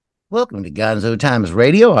Welcome to Gonzo Times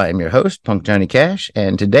Radio. I am your host, Punk Johnny Cash,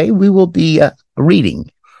 and today we will be reading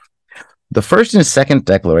the first and second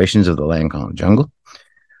declarations of the Lacandon-Jungle.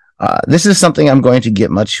 This is something I'm going to get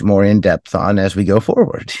much more in depth on as we go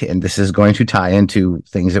forward, and this is going to tie into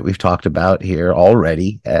things that we've talked about here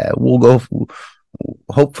already.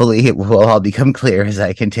 Hopefully it will all become clear as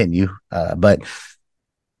I continue, but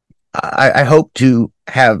I hope to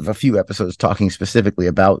have a few episodes talking specifically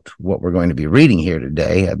about what we're going to be reading here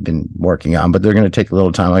today. I've been working on, but they're going to take a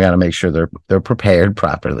little time. I got to make sure they're prepared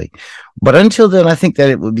properly. But until then, I think that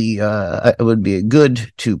it would be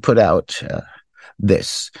good to put out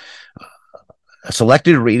this a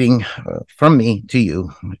selected reading from me to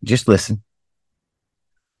you. Just listen.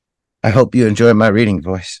 I hope you enjoy my reading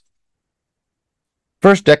voice.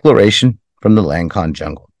 First declaration from the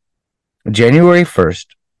Lacandon-Jungle, January 1st,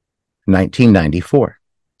 1994.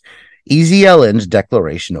 EZLN's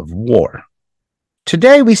declaration of war.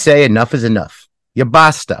 Today we say enough is enough. Ya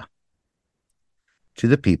basta. To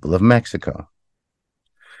the people of Mexico.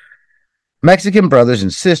 Mexican brothers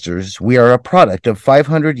and sisters, we are a product of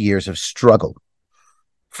 500 years of struggle.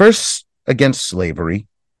 First against slavery,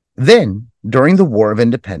 then during the War of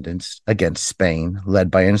Independence against Spain, led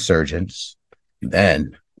by insurgents,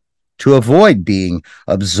 then to avoid being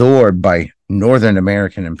absorbed by Northern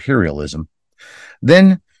American imperialism,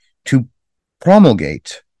 then to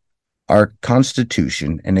promulgate our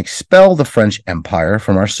Constitution and expel the French Empire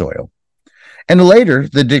from our soil, and later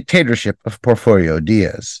the dictatorship of Porfirio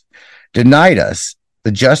Diaz denied us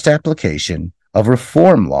the just application of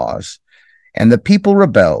reform laws, and the people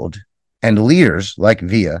rebelled, and leaders like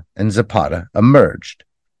Villa and Zapata emerged.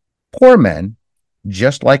 Poor men,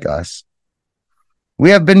 just like us. We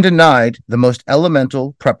have been denied the most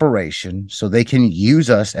elemental preparation so they can use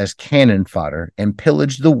us as cannon fodder and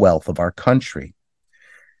pillage the wealth of our country.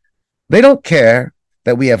 They don't care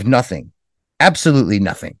that we have nothing, absolutely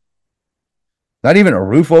nothing. Not even a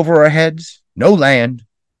roof over our heads, no land,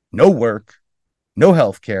 no work, no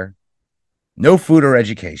health care, no food or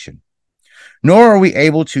education. Nor are we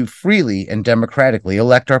able to freely and democratically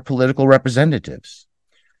elect our political representatives.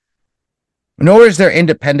 Nor is there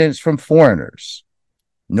independence from foreigners.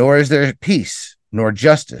 Nor is there peace nor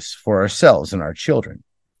justice for ourselves and our children.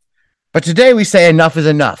 But today we say enough is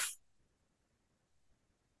enough.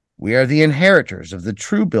 We are the inheritors of the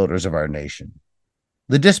true builders of our nation,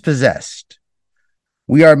 the dispossessed.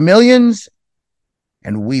 We are millions,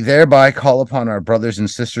 and we thereby call upon our brothers and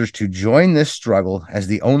sisters to join this struggle as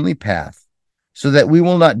the only path, so that we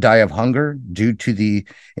will not die of hunger due to the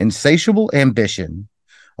insatiable ambition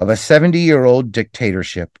of a 70-year-old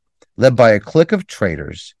dictatorship led by a clique of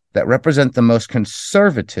traitors that represent the most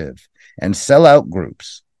conservative and sellout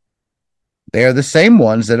groups. They are the same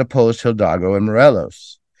ones that opposed Hidalgo and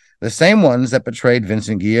Morelos, the same ones that betrayed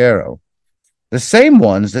Vincent Guerrero, the same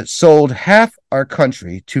ones that sold half our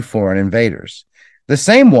country to foreign invaders, the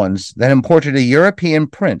same ones that imported a European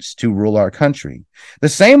prince to rule our country, the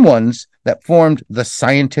same ones that formed the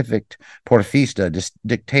scientific Porfista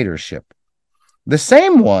dictatorship, the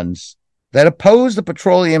same ones that opposed the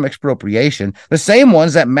petroleum expropriation, the same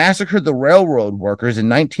ones that massacred the railroad workers in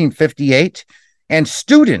 1958 and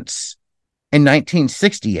students in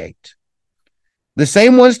 1968. The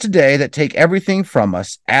same ones today that take everything from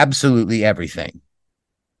us, absolutely everything.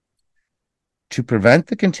 To prevent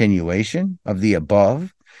the continuation of the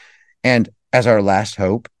above, and as our last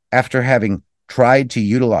hope, after having tried to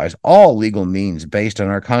utilize all legal means based on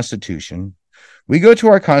our Constitution, we go to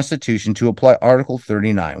our Constitution to apply Article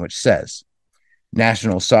 39, which says,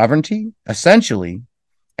 national sovereignty, essentially,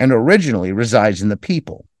 and originally resides in the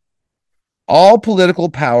people. All political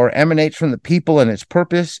power emanates from the people, and its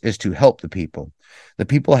purpose is to help the people. The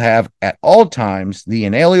people have, at all times, the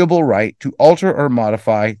inalienable right to alter or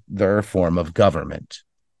modify their form of government.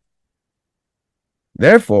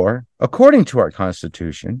 Therefore, according to our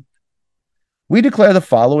Constitution, we declare the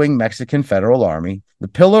following Mexican Federal Army, the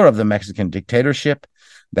pillar of the Mexican dictatorship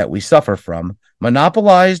that we suffer from,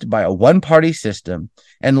 monopolized by a one-party system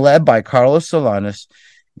and led by Carlos Salinas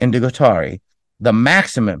and de Gortari, the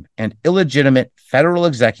maximum and illegitimate federal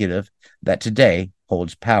executive that today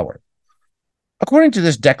holds power. According to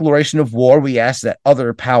this declaration of war, we ask that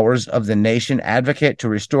other powers of the nation advocate to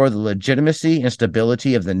restore the legitimacy and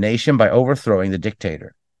stability of the nation by overthrowing the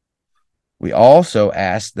dictator. We also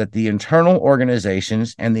ask that the internal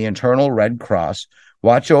organizations and the internal Red Cross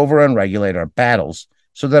watch over and regulate our battles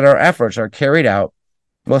so that our efforts are carried out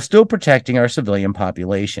while still protecting our civilian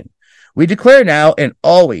population. We declare now and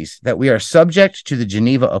always that we are subject to the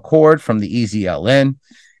Geneva Accord from the EZLN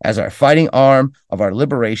as our fighting arm of our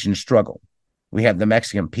liberation struggle. We have the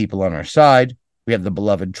Mexican people on our side. We have the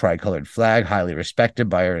beloved tricolored flag, highly respected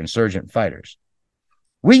by our insurgent fighters.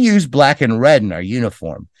 We use black and red in our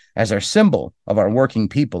uniform as our symbol of our working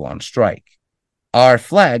people on strike. Our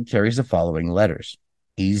flag carries the following letters: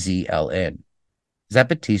 EZLN,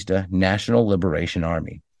 Zapatista National Liberation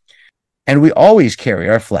Army. And we always carry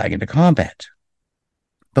our flag into combat.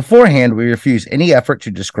 Beforehand, we refuse any effort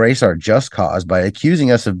to disgrace our just cause by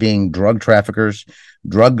accusing us of being drug traffickers,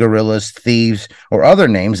 drug guerrillas, thieves, or other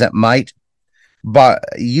names that might be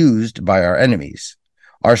used by our enemies.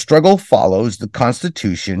 Our struggle follows the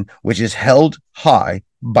Constitution, which is held high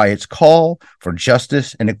by its call for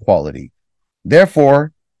justice and equality.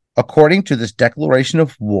 Therefore, according to this declaration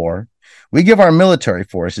of war, we give our military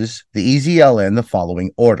forces, the EZLN, the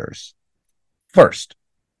following orders. First,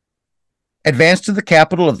 advance to the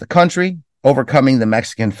capital of the country, overcoming the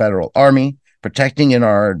Mexican Federal Army, protecting in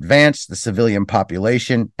our advance the civilian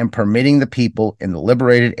population, and permitting the people in the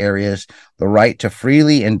liberated areas the right to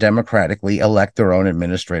freely and democratically elect their own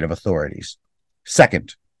administrative authorities.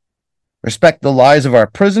 Second, respect the lives of our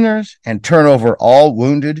prisoners and turn over all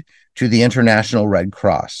wounded to the International Red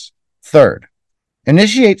Cross. Third,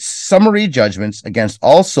 initiate summary judgments against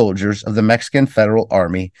all soldiers of the Mexican Federal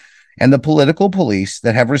Army and the political police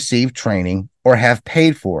that have received training or have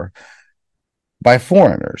paid for by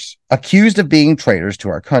foreigners accused of being traitors to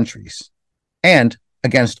our countries, and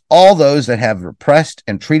against all those that have repressed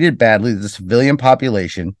and treated badly the civilian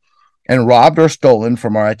population and robbed or stolen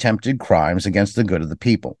from our attempted crimes against the good of the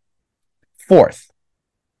people. Fourth,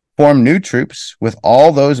 form new troops with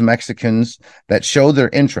all those Mexicans that show their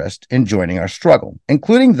interest in joining our struggle,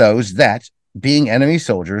 including those that, being enemy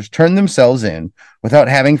soldiers, turned themselves in without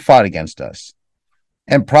having fought against us,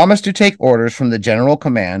 and promise to take orders from the General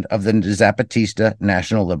Command of the Zapatista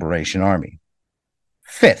National Liberation Army.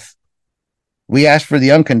 Fifth, we ask for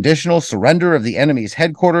the unconditional surrender of the enemy's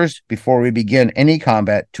headquarters before we begin any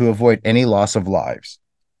combat to avoid any loss of lives.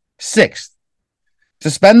 Sixth,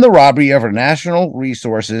 suspend the robbery of our national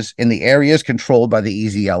resources in the areas controlled by the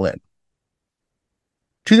EZLN.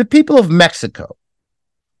 To the people of Mexico,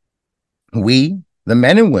 we, the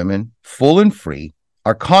men and women, full and free,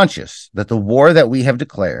 are conscious that the war that we have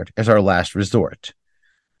declared is our last resort,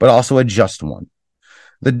 but also a just one.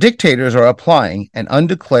 The dictators are applying an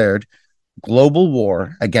undeclared global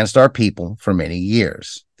war against our people for many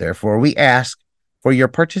years. Therefore, we ask for your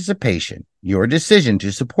participation, your decision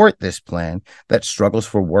to support this plan that struggles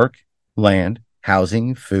for work, land,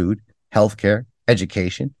 housing, food, healthcare,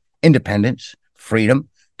 education, independence, freedom,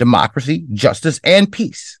 democracy, justice, and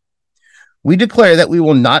peace. We declare that we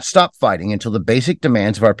will not stop fighting until the basic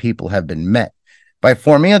demands of our people have been met by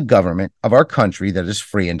forming a government of our country that is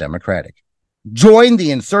free and democratic. Join the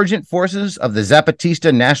insurgent forces of the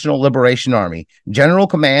Zapatista National Liberation Army, General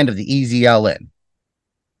Command of the EZLN.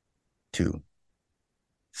 2.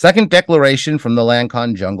 Second declaration from the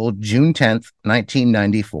Lacandon-Jungle, June 10th,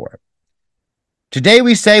 1994. Today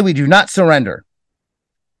we say we do not surrender.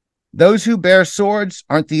 Those who bear swords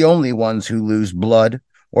aren't the only ones who lose blood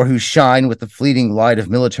or who shine with the fleeting light of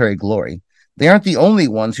military glory. They aren't the only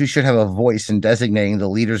ones who should have a voice in designating the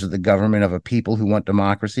leaders of the government of a people who want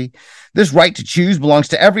democracy. This right to choose belongs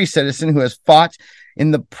to every citizen who has fought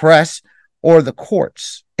in the press or the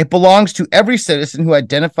courts. It belongs to every citizen who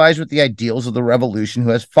identifies with the ideals of the revolution,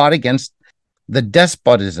 who has fought against the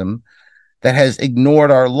despotism that has ignored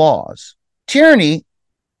our laws. Tyranny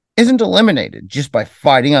isn't eliminated just by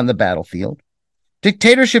fighting on the battlefield.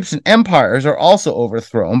 Dictatorships and empires are also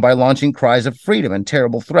overthrown by launching cries of freedom and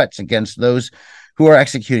terrible threats against those who are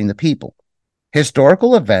executing the people.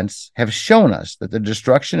 Historical events have shown us that the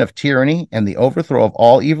destruction of tyranny and the overthrow of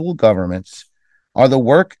all evil governments are the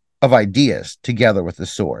work of ideas together with the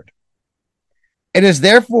sword. It is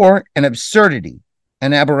therefore an absurdity,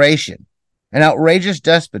 an aberration, an outrageous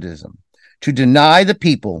despotism to deny the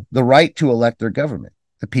people the right to elect their government.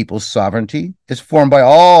 The people's sovereignty is formed by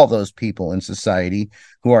all those people in society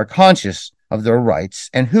who are conscious of their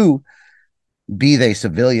rights and who, be they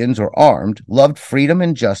civilians or armed, loved freedom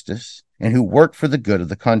and justice and who work for the good of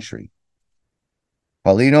the country.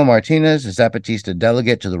 Paulino Martinez, a Zapatista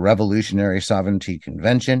delegate to the Revolutionary Sovereignty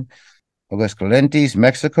Convention, Aguascalientes,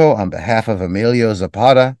 Mexico, on behalf of Emilio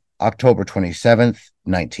Zapata, October 27th,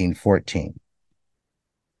 1914.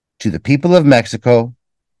 To the people of Mexico,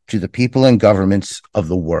 to the people and governments of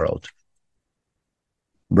the world.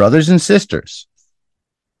 Brothers and sisters,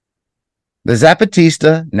 the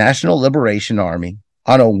Zapatista National Liberation Army,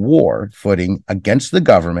 on a war footing against the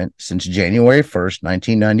government since January 1st,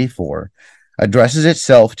 1994, addresses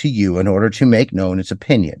itself to you in order to make known its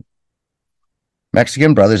opinion.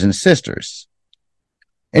 Mexican brothers and sisters,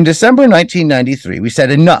 in December 1993, we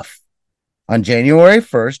said enough. On January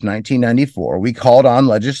 1st, 1994, we called on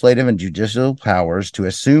legislative and judicial powers to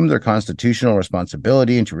assume their constitutional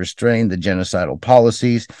responsibility and to restrain the genocidal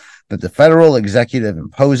policies that the federal executive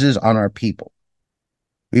imposes on our people.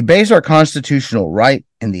 We base our constitutional right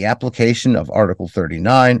in the application of Article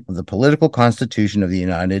 39 of the Political Constitution of the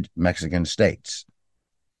United Mexican States.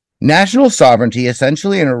 National sovereignty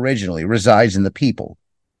essentially and originally resides in the people.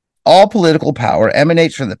 All political power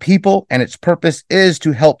emanates from the people, and its purpose is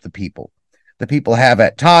to help the people. The people have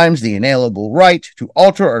at times the inalienable right to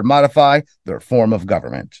alter or modify their form of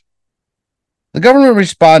government. The government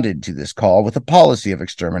responded to this call with a policy of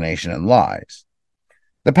extermination and lies.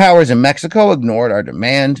 The powers in Mexico ignored our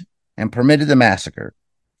demand and permitted the massacre.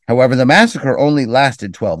 However, the massacre only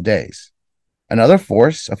lasted 12 days. Another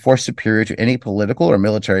force, a force superior to any political or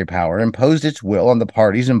military power, imposed its will on the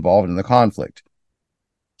parties involved in the conflict.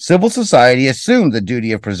 Civil society assumed the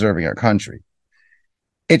duty of preserving our country.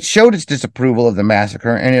 It showed its disapproval of the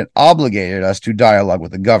massacre, and it obligated us to dialogue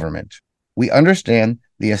with the government. We understand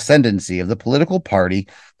the ascendancy of the political party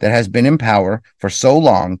that has been in power for so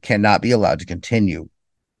long cannot be allowed to continue.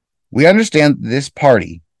 We understand this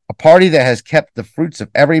party, a party that has kept the fruits of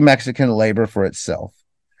every Mexican labor for itself,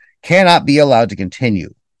 cannot be allowed to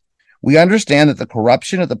continue. We understand that the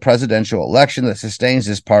corruption of the presidential election that sustains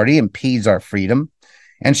this party impedes our freedom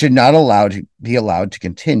and should not be allowed to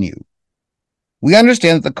continue. We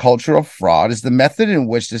understand that the culture of fraud is the method in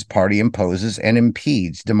which this party imposes and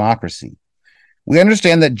impedes democracy. We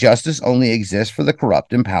understand that justice only exists for the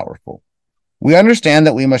corrupt and powerful. We understand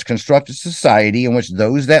that we must construct a society in which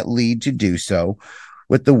those that lead to do so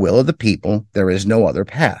with the will of the people, there is no other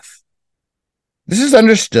path. This is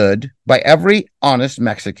understood by every honest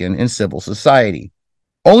Mexican in civil society.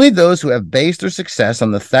 Only those who have based their success on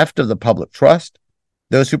the theft of the public trust,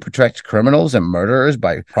 those who protect criminals and murderers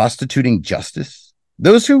by prostituting justice,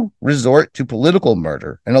 those who resort to political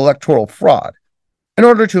murder and electoral fraud in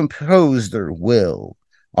order to impose their will,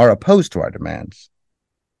 are opposed to our demands.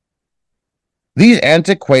 These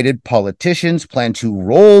antiquated politicians plan to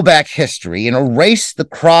roll back history and erase the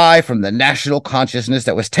cry from the national consciousness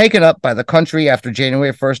that was taken up by the country after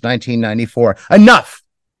January 1st, 1994. Enough!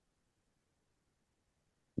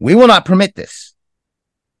 We will not permit this.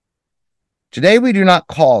 Today, we do not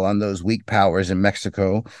call on those weak powers in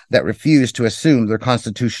Mexico that refuse to assume their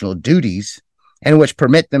constitutional duties and which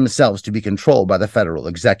permit themselves to be controlled by the federal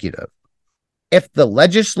executive. If the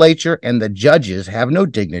legislature and the judges have no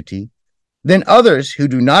dignity, then others who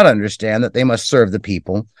do not understand that they must serve the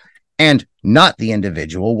people and not the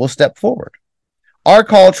individual will step forward. Our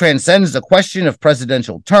call transcends the question of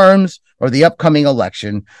presidential terms or the upcoming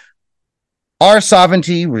election. Our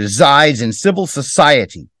sovereignty resides in civil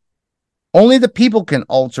society. Only the people can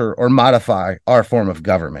alter or modify our form of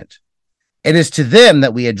government. It is to them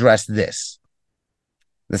that we address this.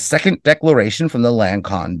 The second declaration from the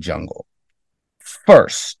Lacandon-Jungle.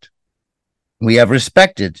 First, we have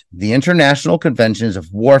respected the international conventions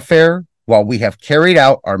of warfare while we have carried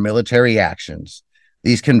out our military actions.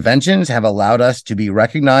 These conventions have allowed us to be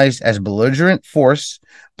recognized as belligerent force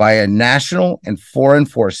by national and foreign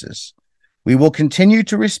forces. We will continue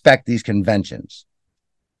to respect these conventions.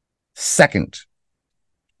 Second,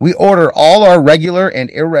 we order all our regular and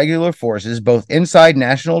irregular forces, both inside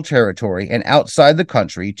national territory and outside the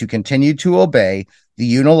country, to continue to obey the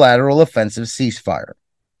unilateral offensive ceasefire.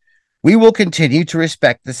 We will continue to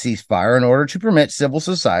respect the ceasefire in order to permit civil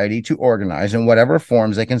society to organize in whatever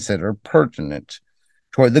forms they consider pertinent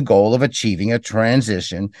toward the goal of achieving a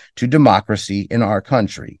transition to democracy in our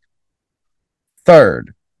country.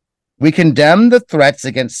 Third, we condemn the threats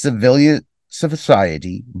against civilian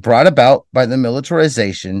society brought about by the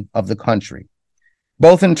militarization of the country,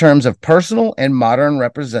 both in terms of personal and modern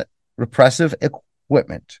repressive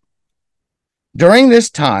equipment. During this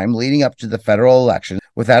time leading up to the federal election,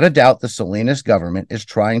 without a doubt, the Salinas government is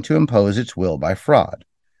trying to impose its will by fraud.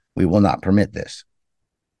 We will not permit this.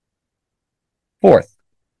 Fourth,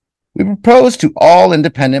 we propose to all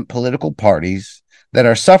independent political parties that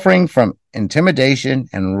are suffering from intimidation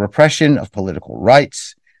and repression of political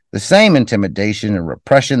rights, the same intimidation and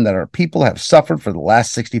repression that our people have suffered for the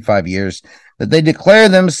last 65 years, that they declare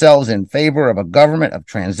themselves in favor of a government of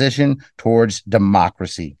transition towards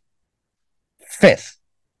democracy. Fifth,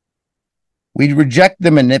 we reject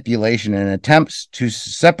the manipulation and attempts to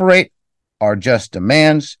separate our just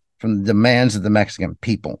demands from the demands of the Mexican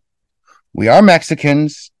people. We are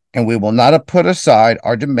Mexicans, and we will not put aside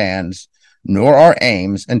our demands nor our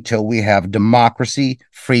aims until we have democracy,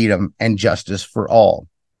 freedom, and justice for all.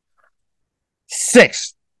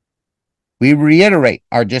 Sixth, We reiterate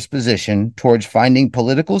our disposition towards finding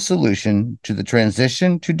political solution to the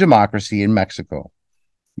transition to democracy in Mexico.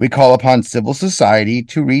 We call upon civil society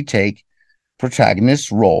to retake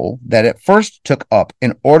protagonist's role that it first took up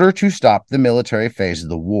in order to stop the military phase of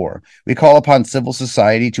the war. We call upon civil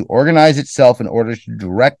society to organize itself in order to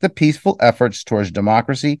direct the peaceful efforts towards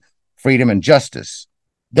democracy, freedom, and justice.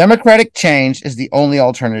 Democratic change is the only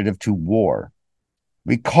alternative to war.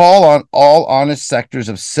 We call on all honest sectors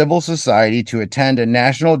of civil society to attend a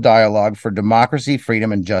national dialogue for democracy,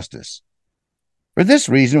 freedom, and justice. For this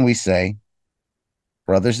reason, we say,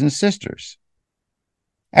 brothers and sisters,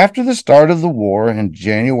 after the start of the war in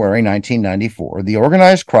January 1994, the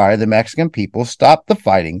organized cry of the Mexican people stopped the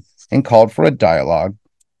fighting and called for a dialogue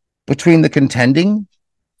between the contending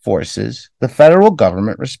forces. The federal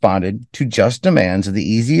government responded to just demands of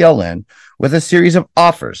the EZLN with a series of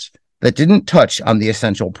offers that didn't touch on the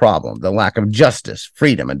essential problem, the lack of justice,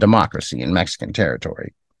 freedom, and democracy in Mexican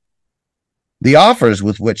territory. The offers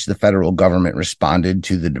with which the federal government responded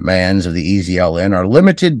to the demands of the EZLN are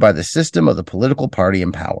limited by the system of the political party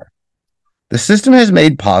in power. The system has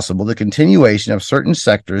made possible the continuation of certain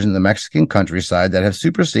sectors in the Mexican countryside that have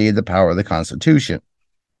superseded the power of the Constitution,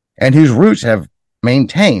 and whose roots have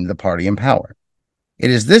maintained the party in power. It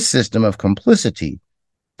is this system of complicity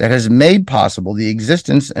that has made possible the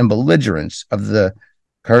existence and belligerence of the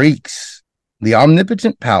Cariques, the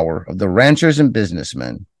omnipotent power of the ranchers and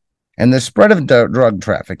businessmen, and the spread of drug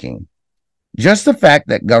trafficking. Just the fact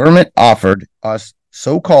that government offered us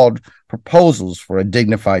so-called proposals for a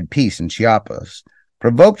dignified peace in Chiapas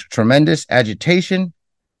provoked tremendous agitation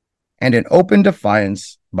and an open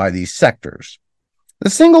defiance by these sectors. The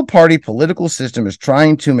single-party political system is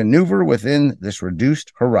trying to maneuver within this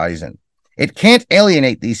reduced horizon. It can't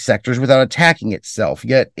alienate these sectors without attacking itself,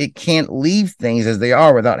 yet it can't leave things as they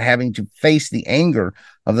are without having to face the anger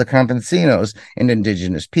of the campesinos and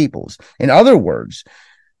indigenous peoples. In other words,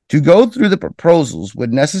 to go through the proposals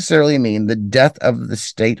would necessarily mean the death of the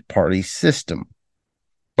state party system.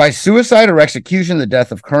 By suicide or execution, the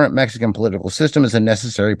death of current Mexican political system is a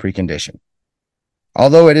necessary precondition,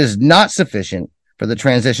 although it is not sufficient for the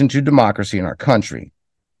transition to democracy in our country.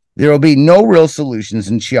 There will be no real solutions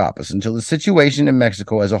in Chiapas until the situation in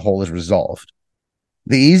Mexico as a whole is resolved.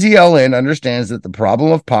 The EZLN understands that the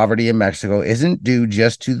problem of poverty in Mexico isn't due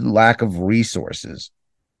just to the lack of resources.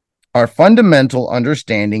 Our fundamental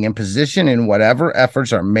understanding and position in whatever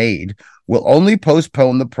efforts are made will only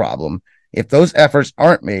postpone the problem if those efforts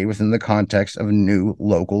aren't made within the context of new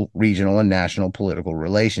local, regional, and national political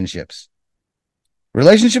relationships.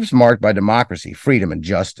 Relationships marked by democracy, freedom, and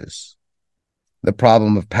justice. The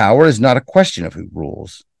problem of power is not a question of who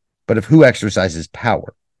rules, but of who exercises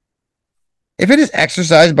power. If it is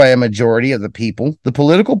exercised by a majority of the people, the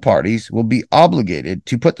political parties will be obligated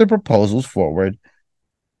to put their proposals forward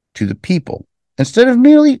to the people instead of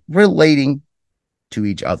merely relating to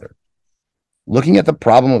each other. Looking at the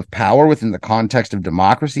problem of power within the context of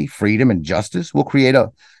democracy, freedom, and justice will create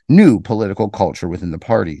a new political culture within the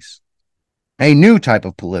parties. A new type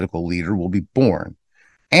of political leader will be born.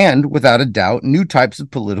 And without a doubt, new types of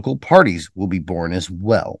political parties will be born as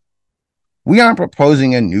well. We aren't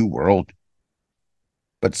proposing a new world,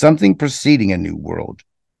 but something preceding a new world,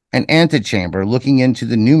 an antechamber looking into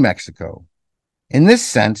the new Mexico. In this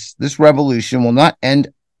sense, this revolution will not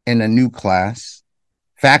end in a new class,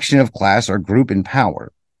 faction of class, or group in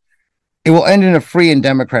power. It will end in a free and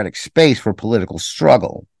democratic space for political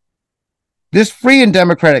struggle. This free and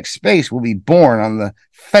democratic space will be born on the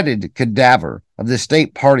fetid cadaver of the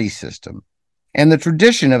state party system and the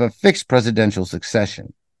tradition of a fixed presidential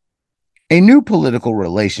succession. A new political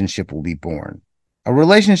relationship will be born, a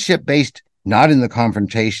relationship based not in the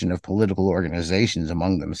confrontation of political organizations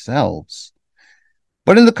among themselves,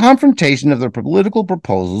 but in the confrontation of their political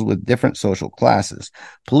proposals with different social classes.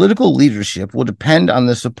 Political leadership will depend on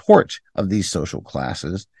the support of these social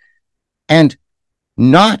classes and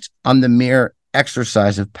not on the mere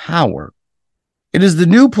exercise of power. It is the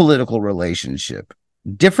new political relationship.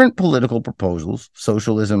 Different political proposals,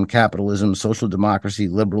 socialism, capitalism, social democracy,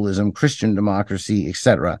 liberalism, Christian democracy,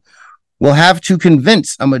 etc., will have to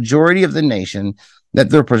convince a majority of the nation that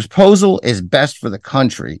their proposal is best for the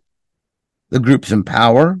country. The groups in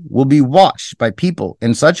power will be watched by people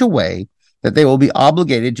in such a way that they will be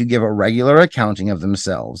obligated to give a regular accounting of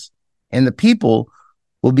themselves, and the people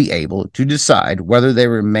will be able to decide whether they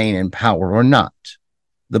remain in power or not.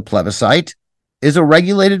 The plebiscite is a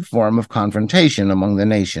regulated form of confrontation among the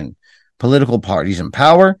nation, political parties in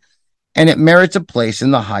power, and it merits a place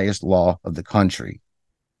in the highest law of the country.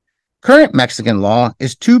 Current Mexican law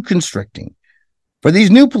is too constricting. For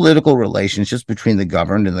these new political relationships between the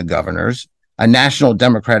governed and the governors, a national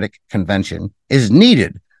democratic convention, is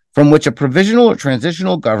needed from which a provisional or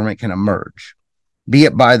transitional government can emerge, be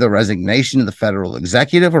it by the resignation of the federal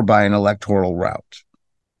executive or by an electoral route.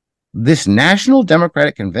 This national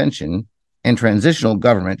democratic convention and transitional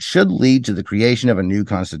government should lead to the creation of a new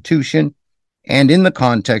constitution, and in the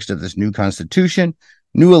context of this new constitution,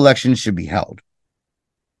 new elections should be held.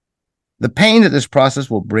 The pain that this process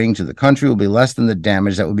will bring to the country will be less than the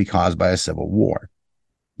damage that would be caused by a civil war.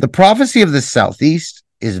 The prophecy of the Southeast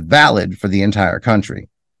is valid for the entire country.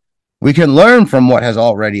 We can learn from what has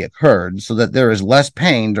already occurred so that there is less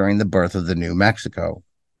pain during the birth of the new Mexico.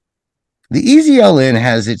 The EZLN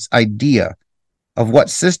has its idea of what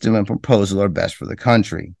system and proposal are best for the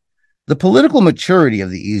country. The political maturity of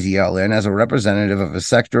the EZLN as a representative of a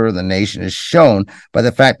sector of the nation is shown by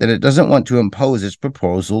the fact that it doesn't want to impose its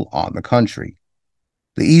proposal on the country.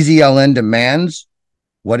 The EZLN demands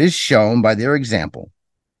what is shown by their example: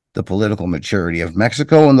 the political maturity of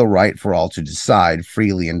Mexico and the right for all to decide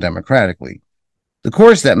freely and democratically. The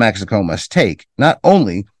course that Mexico must take. Not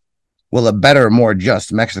only will a better, more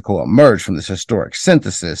just Mexico emerge from this historic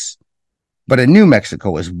synthesis, but a new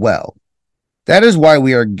Mexico as well. That is why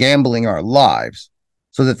we are gambling our lives,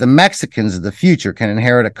 so that the Mexicans of the future can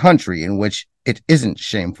inherit a country in which it isn't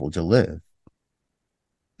shameful to live.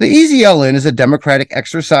 The EZLN is a democratic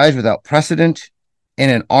exercise without precedent in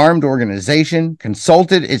an armed organization,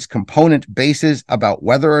 consulted its component bases about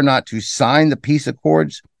whether or not to sign the peace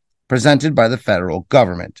accords presented by the federal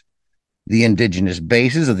government. The indigenous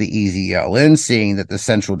bases of the EZLN, seeing that the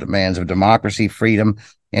central demands of democracy, freedom,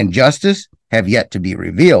 and justice have yet to be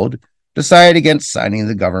revealed, decided against signing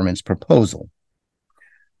the government's proposal.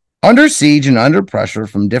 Under siege and under pressure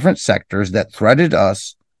from different sectors that threatened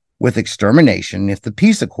us with extermination if the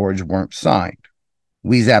peace accords weren't signed,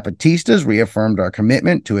 we Zapatistas reaffirmed our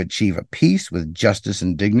commitment to achieve a peace with justice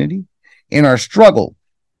and dignity. In our struggle,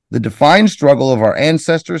 the defined struggle of our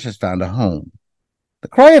ancestors has found a home. The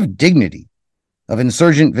cry of dignity of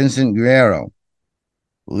insurgent Vincent Guerrero,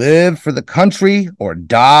 "Live for the country or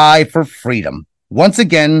die for freedom," once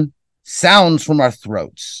again sounds from our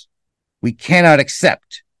throats. We cannot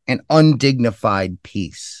accept an undignified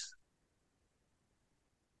peace.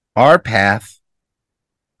 Our path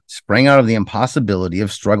sprang out of the impossibility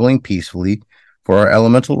of struggling peacefully for our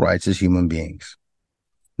elemental rights as human beings.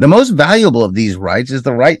 The most valuable of these rights is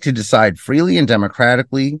the right to decide freely and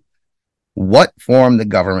democratically what form the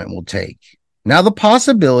government will take. Now, the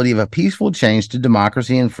possibility of a peaceful change to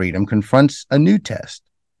democracy and freedom confronts a new test: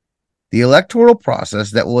 the electoral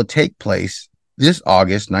process that will take place this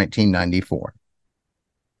August 1994.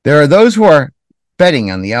 There are those who are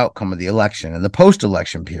betting on the outcome of the election and the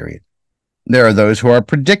post-election period. There are those who are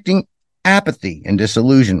predicting apathy and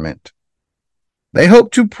disillusionment. They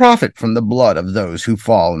hope to profit from the blood of those who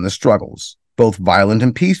fall in the struggles, both violent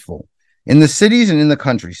and peaceful, in the cities and in the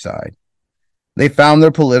countryside. They found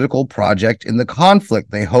their political project in the conflict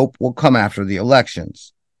they hope will come after the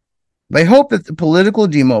elections. They hope that the political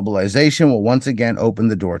demobilization will once again open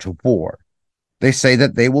the door to war. They say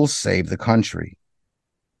that they will save the country.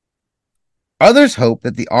 Others hope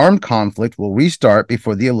that the armed conflict will restart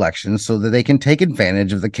before the elections so that they can take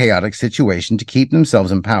advantage of the chaotic situation to keep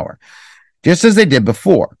themselves in power, just as they did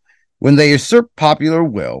before, when they usurped popular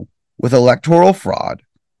will with electoral fraud.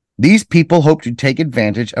 These people hope to take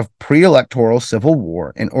advantage of pre-electoral civil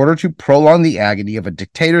war in order to prolong the agony of a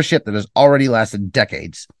dictatorship that has already lasted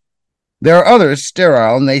decades. There are others,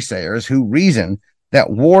 sterile naysayers, who reason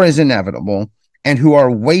that war is inevitable and who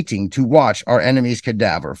are waiting to watch our enemy's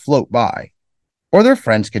cadaver float by, or their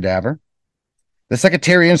friend's cadaver. The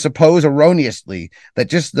sectarians suppose erroneously that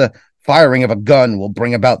just the firing of a gun will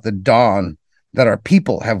bring about the dawn that our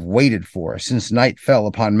people have waited for since night fell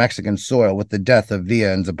upon Mexican soil with the death of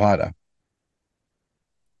Villa and Zapata.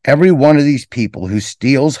 Every one of these people who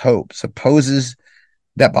steals hope supposes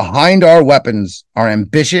that behind our weapons are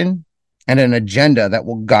ambition and an agenda that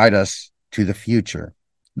will guide us to the future.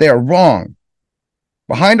 They are wrong.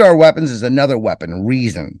 Behind our weapons is another weapon,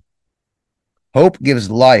 reason. Hope gives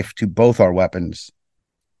life to both our weapons.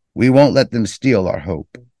 We won't let them steal our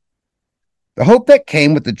hope. The hope that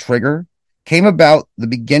came with the trigger came about the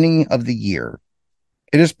beginning of the year.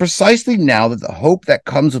 It is precisely now that the hope that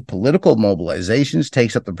comes with political mobilizations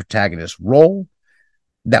takes up the protagonist role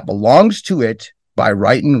that belongs to it by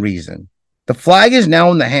right and reason. The flag is now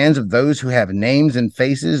in the hands of those who have names and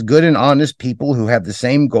faces, good and honest people who have the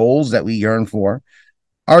same goals that we yearn for.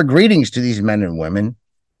 Our greetings to these men and women.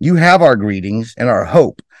 You have our greetings and our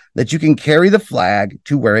hope that you can carry the flag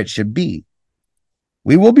to where it should be.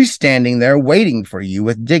 We will be standing there waiting for you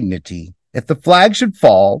with dignity. If the flag should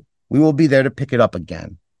fall, we will be there to pick it up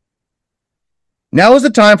again. Now is the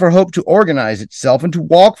time for hope to organize itself and to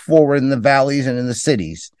walk forward in the valleys and in the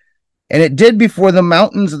cities. And it did before the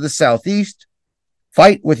mountains of the southeast.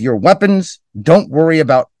 Fight with your weapons. Don't worry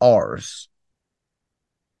about ours.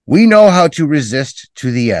 We know how to resist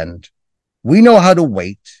to the end. We know how to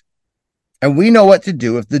wait. And we know what to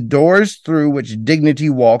do if the doors through which dignity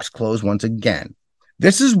walks close once again.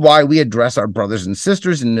 This is why we address our brothers and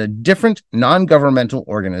sisters in the different non-governmental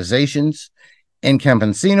organizations, in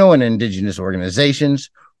campesino and indigenous organizations,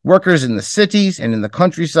 workers in the cities and in the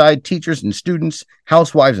countryside, teachers and students,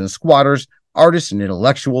 housewives and squatters, artists and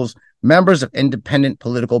intellectuals, members of independent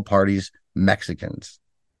political parties, Mexicans.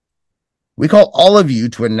 We call all of you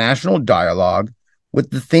to a national dialogue with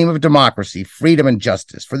the theme of democracy, freedom, and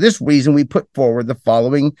justice. For this reason, we put forward the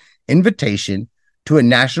following invitation to a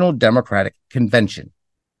national democratic convention.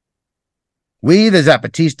 We, the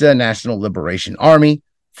Zapatista National Liberation Army,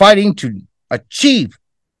 fighting to achieve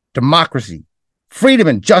democracy, freedom,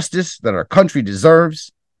 and justice that our country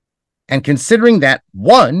deserves, and considering that,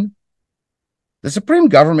 one, the Supreme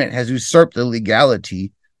Government has usurped the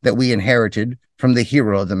legality that we inherited from the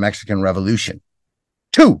hero of the Mexican Revolution.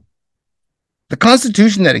 Two, the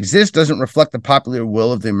Constitution that exists doesn't reflect the popular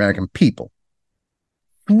will of the American people.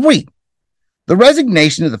 Three, the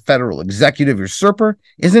resignation of the federal executive usurper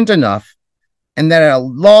isn't enough, and that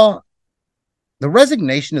the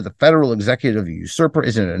resignation of the federal executive usurper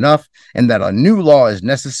isn't enough, and that a new law is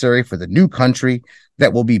necessary for the new country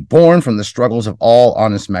that will be born from the struggles of all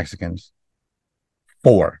honest Mexicans.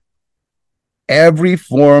 Four, every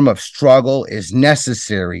form of struggle is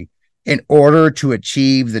necessary in order to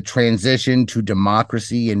achieve the transition to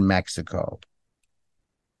democracy in Mexico.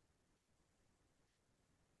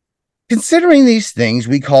 Considering these things,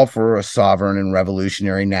 we call for a sovereign and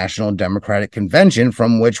revolutionary national democratic convention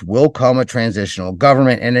from which will come a transitional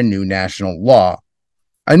government and a new national law,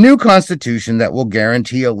 a new constitution that will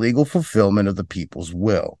guarantee a legal fulfillment of the people's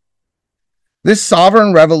will. This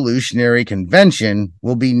sovereign revolutionary convention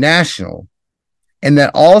will be national, and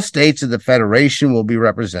that all states of the Federation will be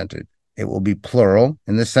represented. It will be plural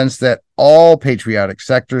in the sense that all patriotic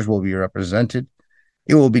sectors will be represented.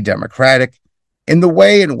 It will be democratic in the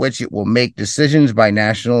way in which it will make decisions by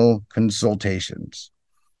national consultations.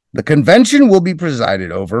 The convention will be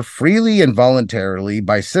presided over freely and voluntarily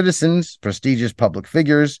by citizens, prestigious public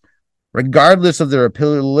figures, regardless of their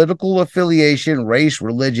political affiliation, race,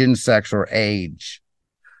 religion, sex, or age.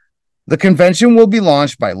 The convention will be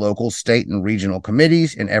launched by local, state, and regional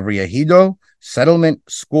committees in every ejido, settlement,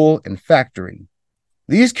 school, and factory.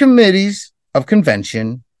 These committees of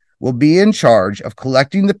convention will be in charge of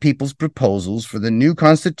collecting the people's proposals for the new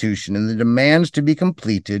constitution and the demands to be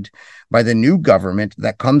completed by the new government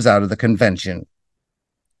that comes out of the convention.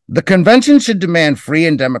 The convention should demand free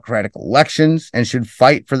and democratic elections and should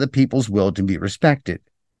fight for the people's will to be respected.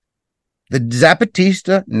 The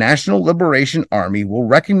Zapatista National Liberation Army will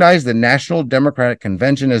recognize the National Democratic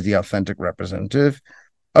Convention as the authentic representative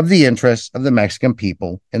of the interests of the Mexican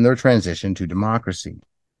people in their transition to democracy.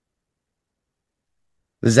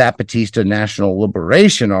 The Zapatista National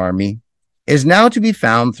Liberation Army is now to be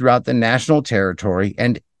found throughout the national territory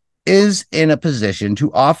and is in a position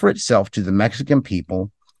to offer itself to the Mexican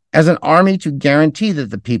people as an army to guarantee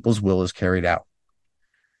that the people's will is carried out.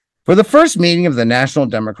 For the first meeting of the National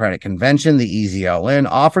Democratic Convention, the EZLN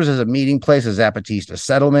offers as a meeting place a Zapatista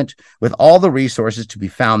settlement with all the resources to be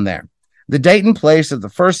found there. The date and place of the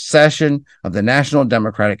first session of the National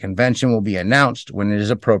Democratic Convention will be announced when it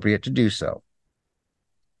is appropriate to do so.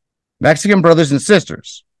 Mexican brothers and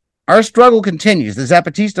sisters, our struggle continues. The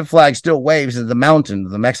Zapatista flag still waves in the mountain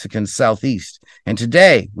of the Mexican southeast. And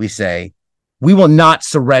today we say, we will not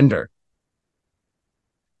surrender.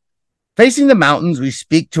 Facing the mountains, we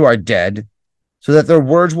speak to our dead so that their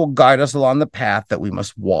words will guide us along the path that we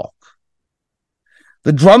must walk.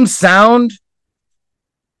 The drums sound,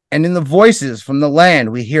 and in the voices from the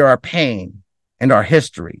land, we hear our pain and our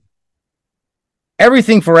history.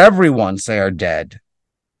 Everything for everyone, say our dead.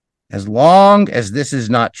 As long as this is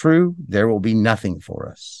not true, there will be nothing for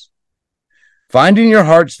us. Find in your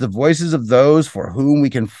hearts the voices of those for whom we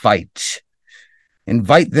can fight.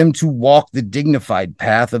 Invite them to walk the dignified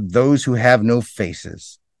path of those who have no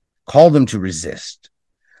faces. Call them to resist.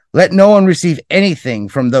 Let no one receive anything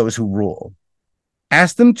from those who rule.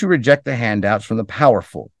 Ask them to reject the handouts from the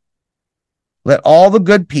powerful. Let all the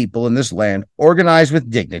good people in this land organize with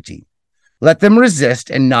dignity. Let them resist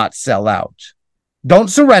and not sell out. Don't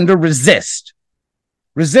surrender, resist.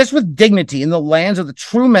 Resist with dignity in the lands of the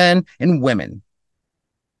true men and women.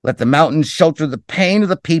 Let the mountains shelter the pain of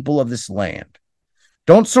the people of this land.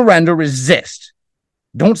 Don't surrender, resist.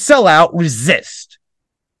 Don't sell out, resist.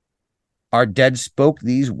 Our dead spoke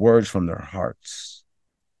these words from their hearts.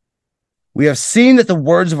 We have seen that the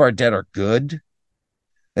words of our dead are good,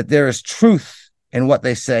 that there is truth in what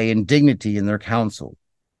they say and dignity in their counsel.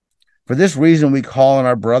 For this reason, we call on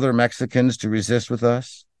our brother Mexicans to resist with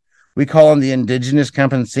us. We call on the indigenous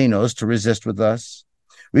campesinos to resist with us.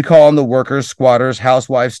 We call on the workers, squatters,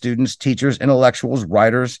 housewives, students, teachers, intellectuals,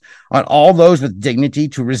 writers, on all those with dignity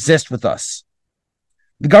to resist with us.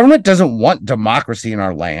 The government doesn't want democracy in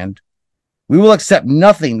our land. We will accept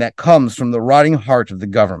nothing that comes from the rotting heart of the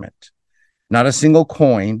government. Not a single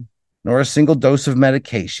coin, nor a single dose of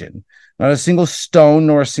medication, not a single stone,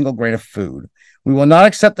 nor a single grain of food. We will not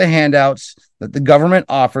accept the handouts that the government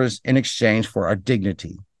offers in exchange for our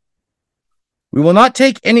dignity. We will not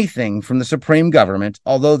take anything from the supreme government,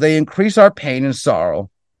 although they increase our pain and sorrow,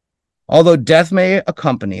 although death may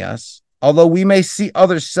accompany us, although we may see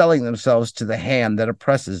others selling themselves to the hand that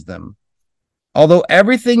oppresses them, although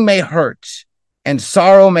everything may hurt and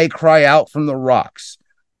sorrow may cry out from the rocks.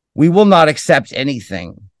 We will not accept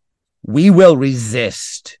anything. We will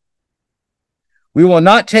resist. We will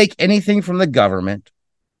not take anything from the government.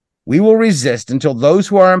 We will resist until those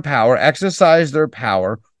who are in power exercise their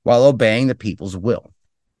power while obeying the people's will.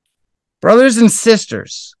 Brothers and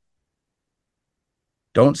sisters,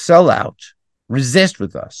 don't sell out. Resist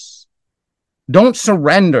with us. Don't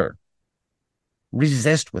surrender.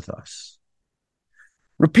 Resist with us.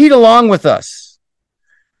 Repeat along with us.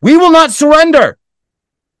 We will not surrender.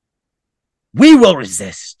 We will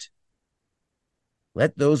resist.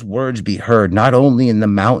 Let those words be heard not only in the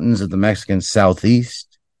mountains of the Mexican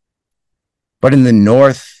Southeast, but in the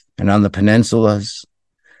north and on the peninsulas.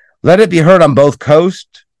 Let it be heard on both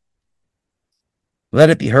coasts. Let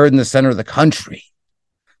it be heard in the center of the country.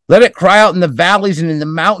 Let it cry out in the valleys and in the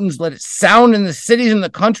mountains. Let it sound in the cities and the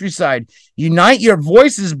countryside. Unite your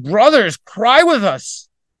voices, brothers. Cry with us.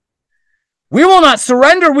 We will not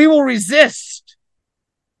surrender. We will resist.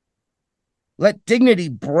 Let dignity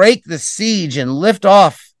break the siege and lift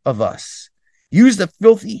off of us. Use the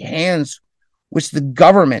filthy hands which the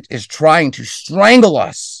government is trying to strangle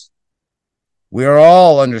us. We are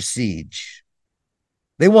all under siege.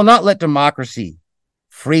 They will not let democracy,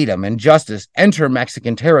 freedom, and justice enter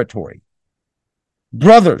Mexican territory.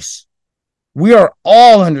 Brothers, we are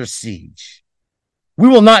all under siege. We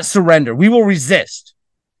will not surrender. We will resist.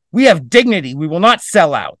 We have dignity. We will not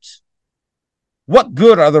sell out. What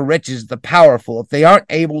good are the riches, the powerful, if they aren't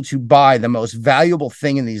able to buy the most valuable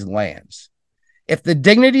thing in these lands? If the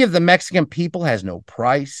dignity of the Mexican people has no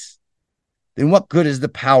price, then what good is the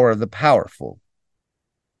power of the powerful?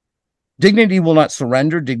 Dignity will not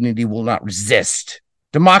surrender. Dignity will not resist.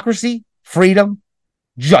 Democracy, freedom,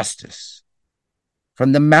 justice.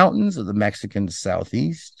 From the mountains of the Mexican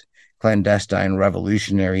Southeast, Clandestine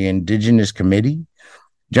Revolutionary Indigenous Committee,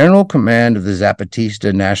 General Command of the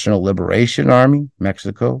Zapatista National Liberation Army,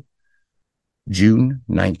 Mexico, June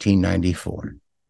 1994.